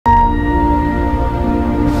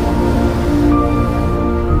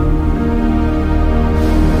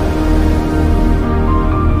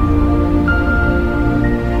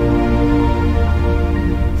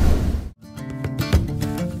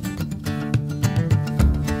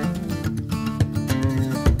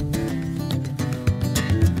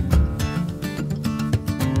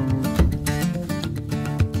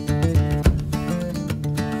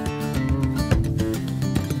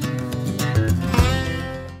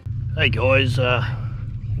Hey guys,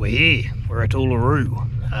 we're here. We're at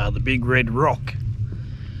Uluru, the big red rock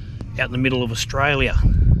out in the middle of Australia.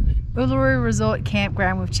 Uluru Resort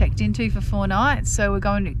Campground we've checked into for 4 nights, so we're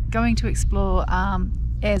going to explore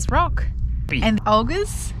Ayers Rock and the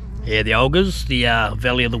Olgas. Yeah, the Olgas, the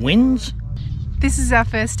Valley of the Winds. This is our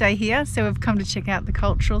first day here, so we've come to check out the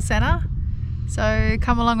cultural centre. So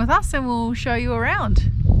come along with us and we'll show you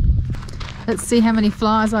around. Let's see how many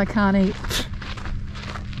flies I can't eat.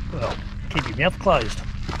 Well, keep your mouth closed.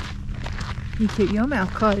 You keep your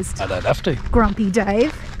mouth closed. I don't have to. Grumpy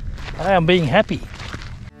Dave. Hey, I'm being happy.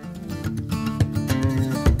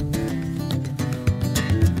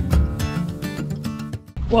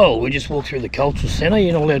 Well, we just walked through the cultural centre.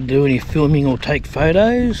 You're not allowed to do any filming or take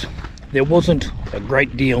photos. There wasn't a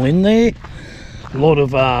great deal in there. A lot of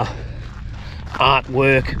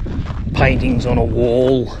artwork, paintings on a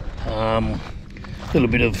wall, a little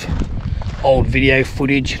bit of old video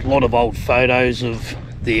footage, a lot of old photos of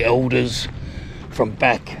the elders from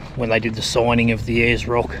back when they did the signing of the Ayers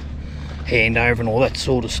Rock handover and all that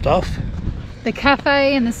sort of stuff. The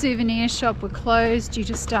cafe and the souvenir shop were closed due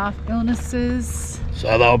to staff illnesses.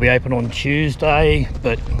 So they'll be open on Tuesday,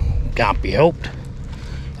 but can't be helped.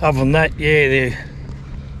 Other than that, yeah, there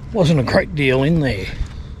wasn't a great deal in there.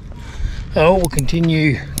 So we'll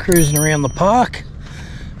continue cruising around the park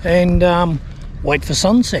and wait for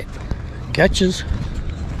sunset. Catches.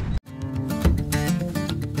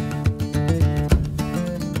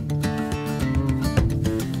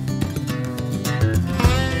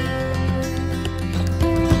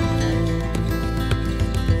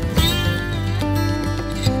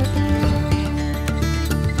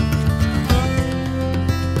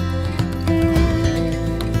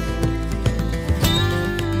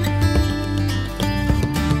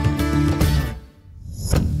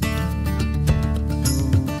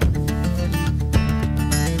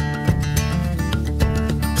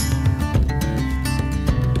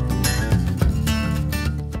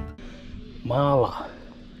 Marla.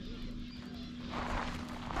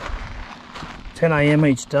 10 AM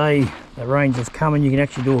each day the rangers come and you can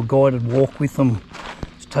actually do a guided walk with them.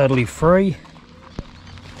 It's totally free.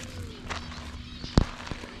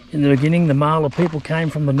 In the beginning the Marla people came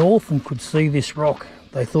from the north and could see this rock.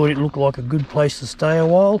 They thought it looked like a good place to stay a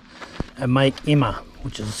while and make ima,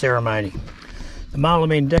 which is a ceremony. The Marla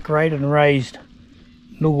men decorated and raised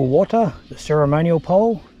Nugawata, the ceremonial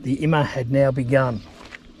pole. The ima had now begun.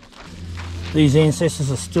 These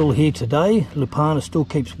ancestors are still here today. Lupana still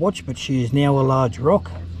keeps watch, but she is now a large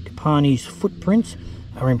rock. Kapani's footprints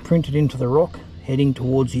are imprinted into the rock, heading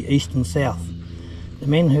towards the east and south. The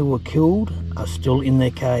men who were killed are still in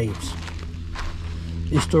their caves.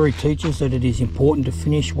 This story teaches that it is important to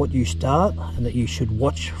finish what you start and that you should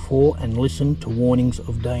watch for and listen to warnings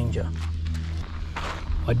of danger.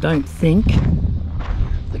 I don't think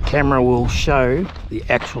the camera will show the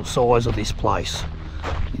actual size of this place.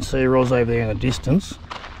 You can see Roz over there in the distance.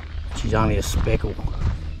 She's only a speckle.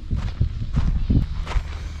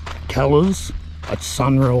 Colours at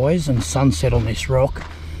sunrise and sunset on this rock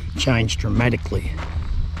change dramatically.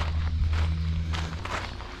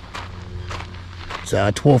 It's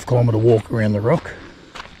a 12-kilometre walk around the rock.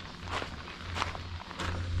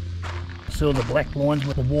 See all the black lines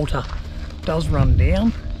where the water does run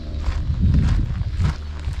down.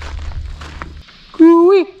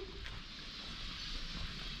 Coo-wee.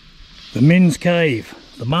 The men's cave.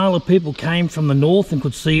 The Marla people came from the north and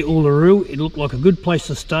could see Uluru. It looked like a good place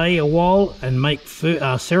to stay a while and make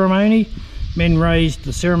ceremony. Men raised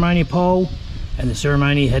the ceremony pole and the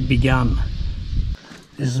ceremony had begun.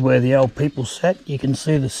 This is where the old people sat. You can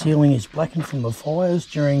see the ceiling is blackened from the fires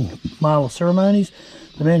during Marla ceremonies.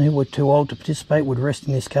 The men who were too old to participate would rest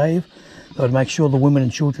in this cave. They would make sure the women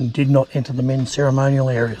and children did not enter the men's ceremonial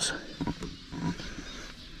areas.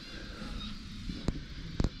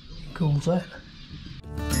 Cool as that.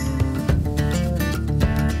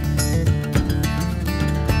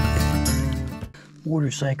 Water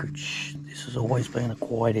is sacred. This has always been a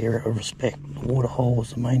quiet area of respect. The water hole was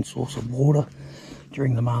the main source of water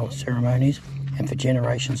during the Marla ceremonies, and for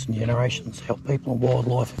generations and generations our people and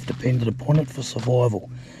wildlife have depended upon it for survival.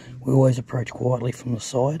 We always approach quietly from the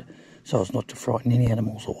side so as not to frighten any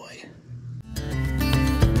animals away.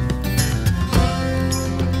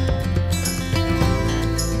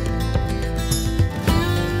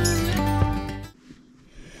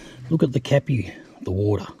 Look at the Kapi, the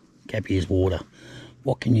water. Kapi is water.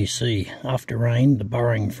 What can you see? After rain, the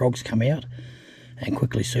burrowing frogs come out and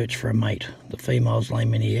quickly search for a mate. The females lay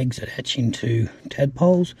many eggs that hatch into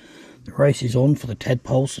tadpoles. The race is on for the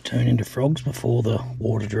tadpoles to turn into frogs before the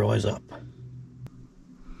water dries up.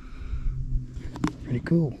 Pretty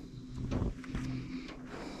cool.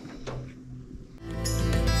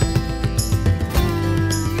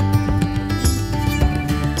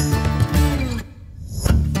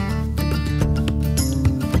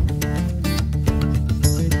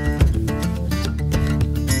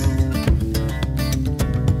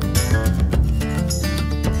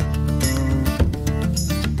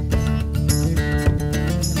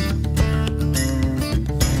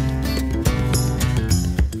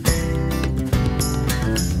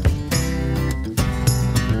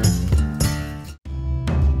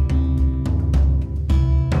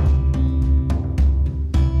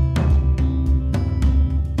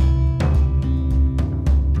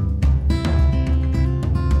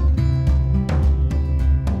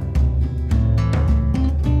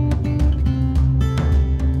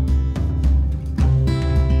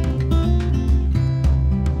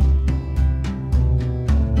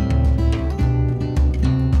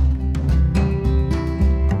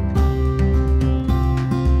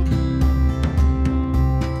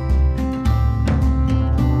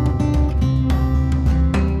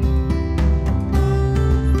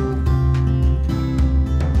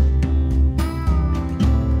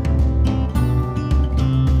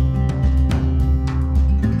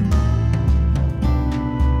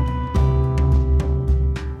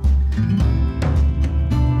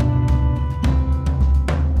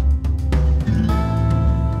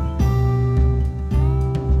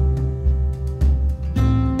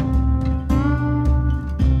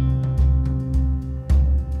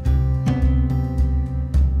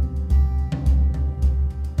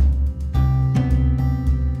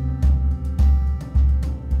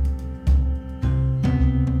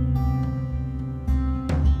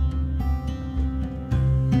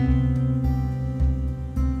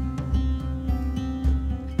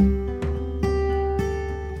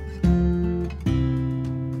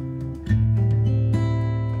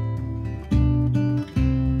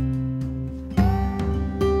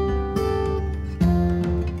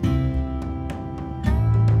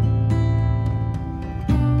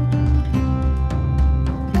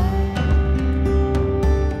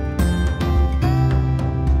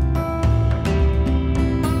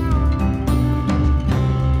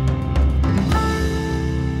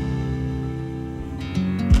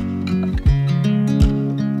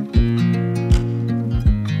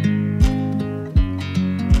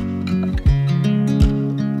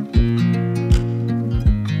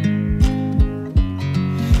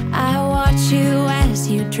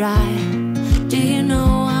 try. Do you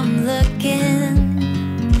know I'm looking?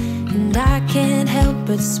 And I can't help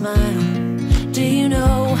but smile. Do you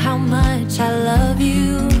know how much I love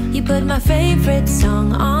you? You put my favorite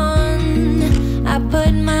song on, I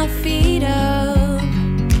put my feet up,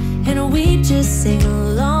 and we just sing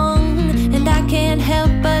along. And I can't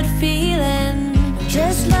help but feeling,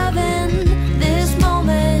 just loving this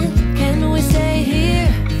moment. Can we stay here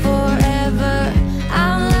forever?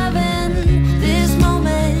 I'm loving this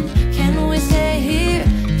moment. Can we stay here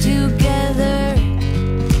together?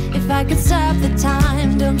 If I could stop the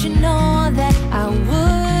time, don't you know that I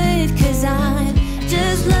would? 'Cause I'm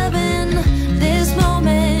just loving this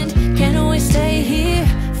moment. Can we stay here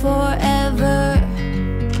forever?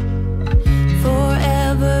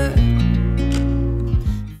 Forever.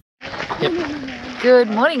 Good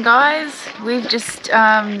morning, guys. We've just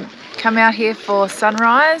come out here for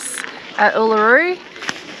sunrise at Uluru.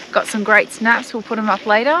 Got some great snaps, we'll put them up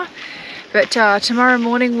later. But tomorrow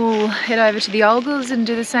morning we'll head over to the Olgas and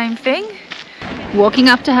do the same thing. Walking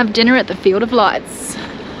up to have dinner at the Field of Lights.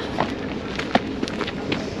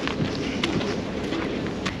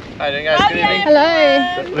 How you doing, guys? Good evening.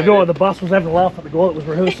 Hello. The guy at the bus was having a laugh at the guy that was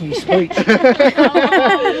rehearsing his speech.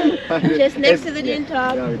 Just next to the gin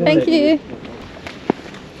tub. Thank you.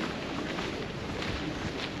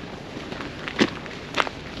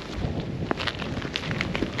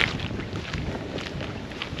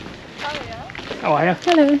 How are you?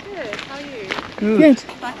 Hello. Good, how are you? Good.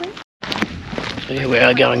 So here we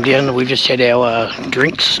are going down. We just had our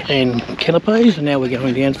drinks and canapes, and now we're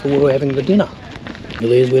going down for having the dinner. Well,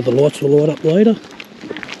 there's where the lights will light up later.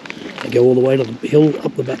 They go all the way to the hill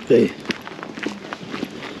up the back there.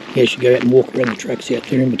 You should go out and walk around the tracks out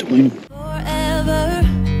there in between them. Forever,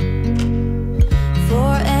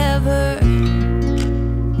 forever.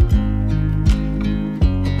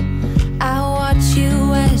 I watch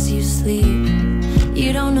you as you sleep.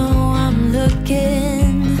 You don't know I'm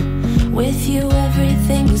looking. With you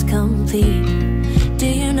everything's complete. Do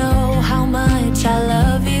you know how much I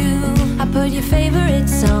love you? I put your favorite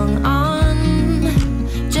song on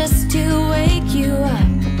just to wake you up.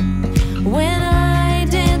 When I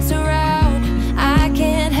dance around, I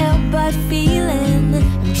can't help but feeling,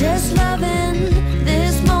 I'm just loving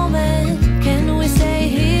this moment. Can we stay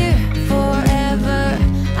here forever?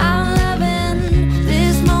 I'm loving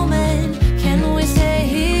this moment. Can we stay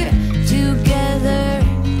here together?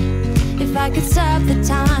 If I could stop the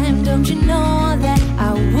time, don't you know that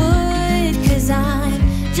I would? 'Cause I'm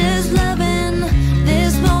just loving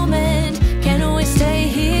this moment. Can we stay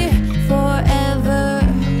here forever?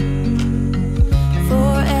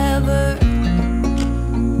 Forever.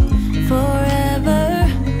 Forever.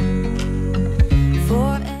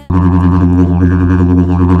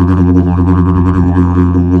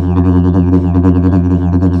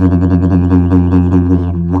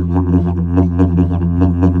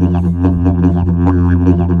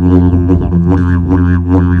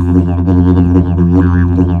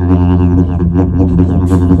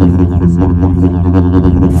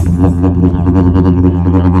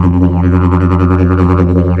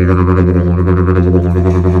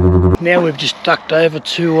 Now we've just ducked over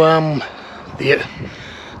to the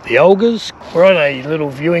Olgas. We're on a little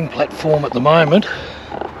viewing platform at the moment.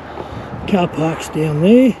 Car park's down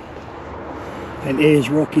there, and Ayers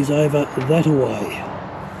Rock is over that away.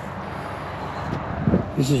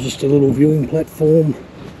 This is just a little viewing platform.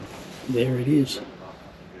 There it is.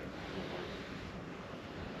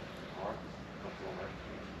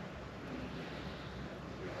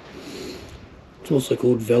 It's also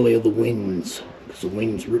called Valley of the Winds, because the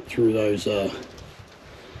winds rip through those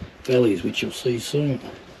valleys, which you'll see soon.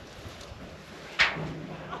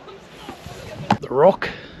 The rock,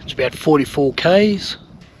 it's about 44 k's.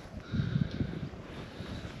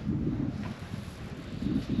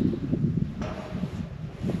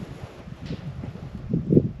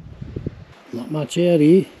 Not much out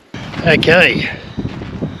here. Okay,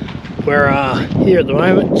 we're here at the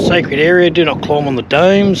moment, sacred area. Do not climb on the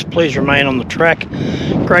domes, please remain on the track.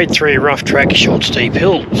 Grade 3 rough track, short steep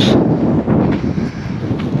hills.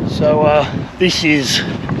 So this is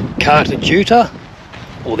Kata Tjuta,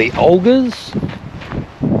 or the Olgas,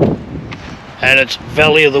 and it's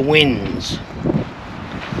Valley of the Winds.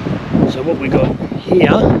 So what we got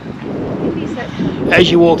here,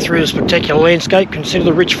 as you walk through this spectacular landscape, consider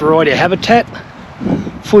the rich variety of habitat,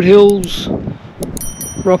 foothills,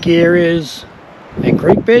 rocky areas and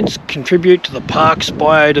creek beds contribute to the park's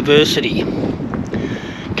biodiversity.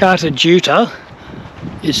 Kata Tjuta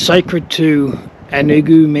is sacred to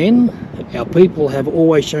Anugu men. Our people have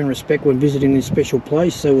always shown respect when visiting this special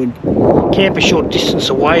place. They would camp a short distance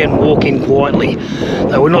away and walk in quietly.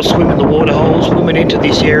 They would not swim in the water holes. Women entered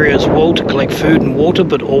this area as well to collect food and water,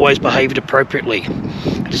 but always behaved appropriately.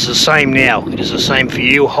 It is the same now. It is the same for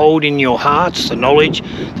you. Hold in your hearts the knowledge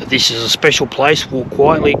that this is a special place. Walk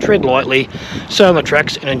quietly, tread lightly, stay on the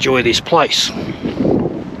tracks and enjoy this place.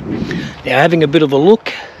 Now, having a bit of a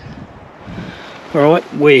look. Alright,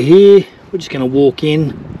 we're here. We're just going to walk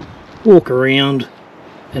in, walk around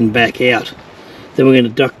and back out. Then we're going to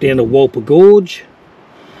duck down to Walpa Gorge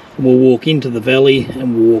and we'll walk into the valley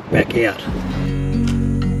and we'll walk back out.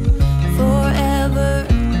 Forever,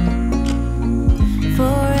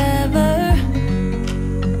 forever,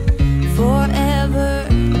 forever.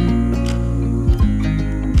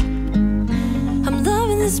 I'm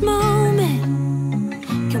loving this moment.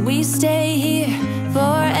 Can we stay here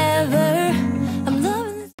forever? I'm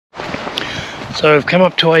loving this. So I've come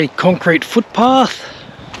up to a concrete footpath,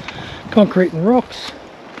 concrete and rocks.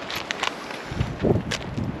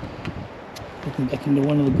 Looking back into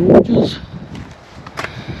one of the gorges.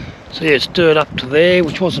 So yeah, it's dirt up to there,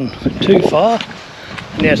 which wasn't too far.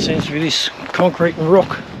 And now it seems to be this concrete and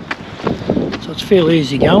rock. So it's fairly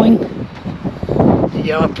easy going. You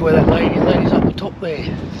go up to where that lady's up the top there.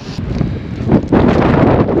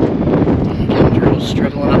 You come through,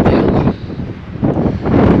 struggling up the hill.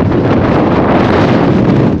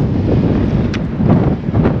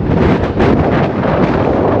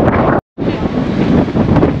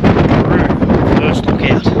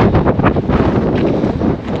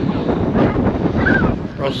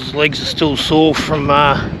 Ross's legs are still sore from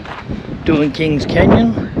doing Kings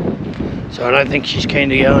Canyon, so I don't think she's keen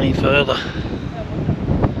to go any further.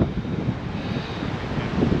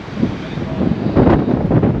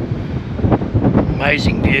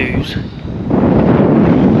 Amazing views.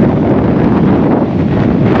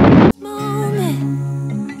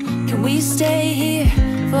 Moment, can we stay here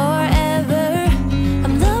forever?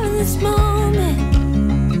 I'm loving this moment.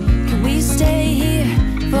 Can we stay here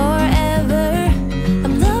forever?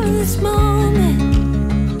 I'm loving this moment.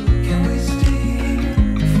 Can we stay here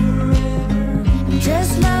forever? I'm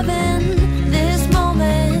just loving this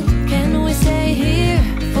moment. Can we stay here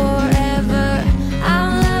forever?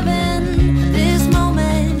 I'm loving this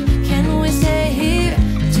moment. Can we stay here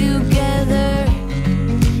together?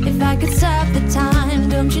 If I could stop the time,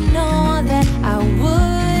 don't you know that I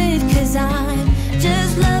would? 'Cause I'm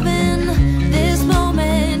just loving this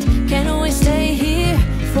moment. Can we stay here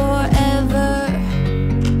forever?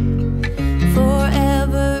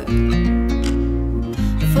 Forever,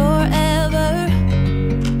 forever.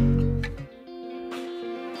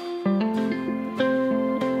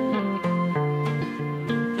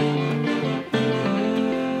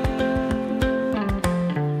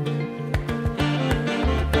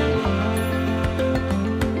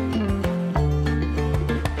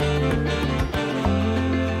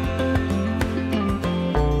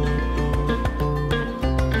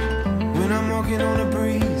 When I'm walking on a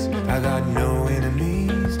breeze, I got no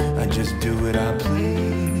enemies. I just do what I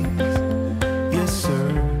please. Yes, sir.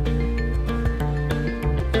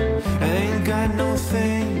 I ain't got no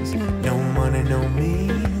things, no money, no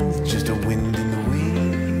means. Just a wind in the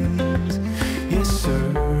wings. Yes, sir.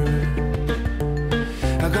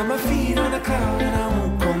 I got my feet on a cloud and I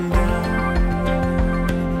won't come down.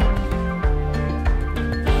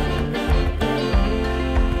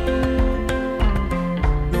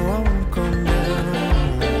 No, I won't come down.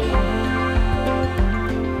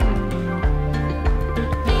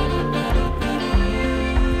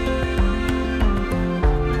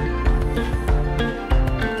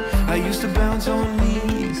 I used to bounce on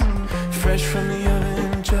knees, fresh from the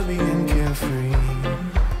oven, chubby and carefree.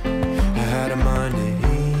 I had a mind at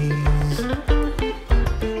ease.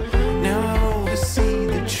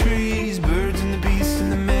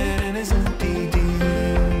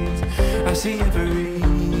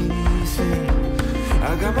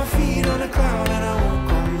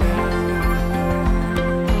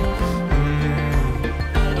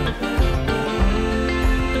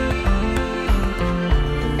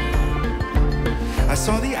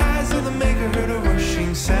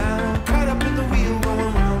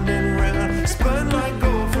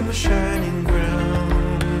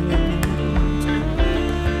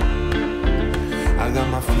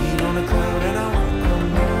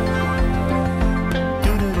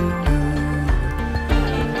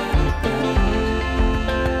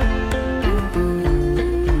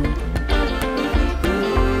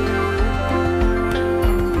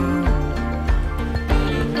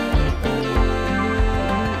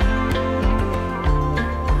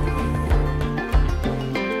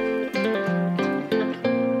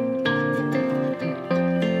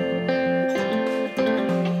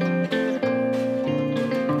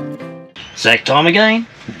 Zach time again.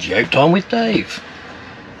 Joke time with Dave.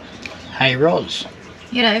 Hey Roz.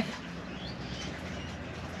 Yeah, Dave.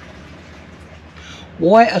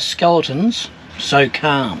 Why are skeletons so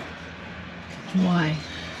calm? Why?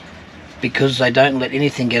 Because they don't let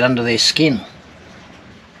anything get under their skin.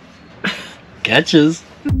 Catches.